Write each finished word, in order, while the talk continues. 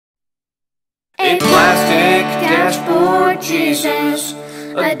a plastic dashboard Jesus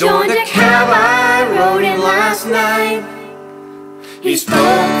adorned the cab I rode in last night. He spoke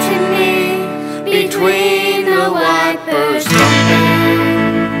to me between the wipers thumping.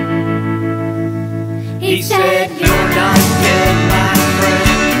 He said, "You're not dead, my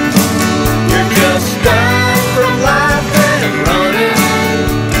friend. You're just dying from life and running.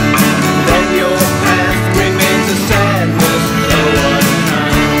 From your past remains a sadness so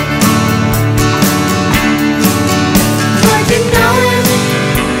unkind." Would you know him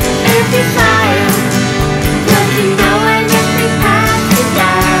if you saw him? Would you know him if he passed you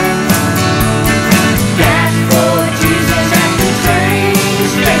by? Dashboard Jesus at the train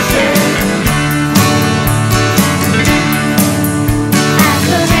station. As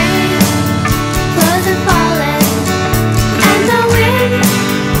the rain was a-falling and the wind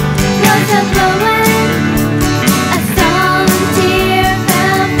was a-blowing, a solemn tear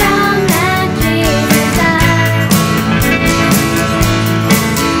fell from that Jesus' eye.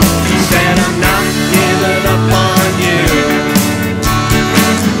 He said, "I'm not giving up on you,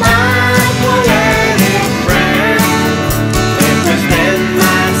 my poetic friend." It was then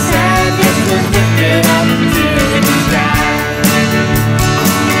my sadness was lifted up to the sky.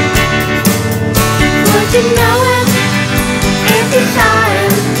 Would you know him if you saw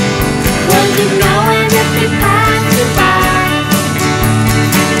him? Would you know him if he passed you by?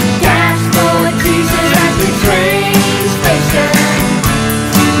 Dashboard Jesus at the train station.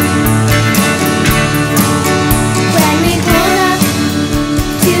 When we pulled up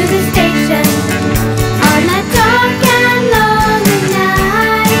to the station on that dark and lonely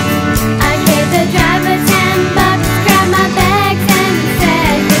night, I gave the driver $10, grabbed my bags and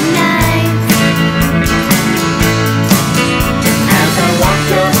said goodnight. As I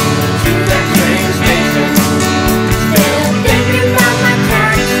walked up to that train station, still thinking about my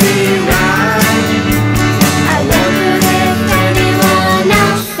taxi ride, I wondered if anyone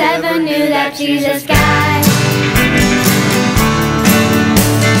else ever knew that Jesus guy.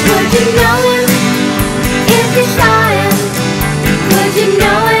 Would you know him if you saw him? Would you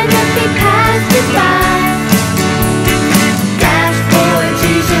know him if he passed you by?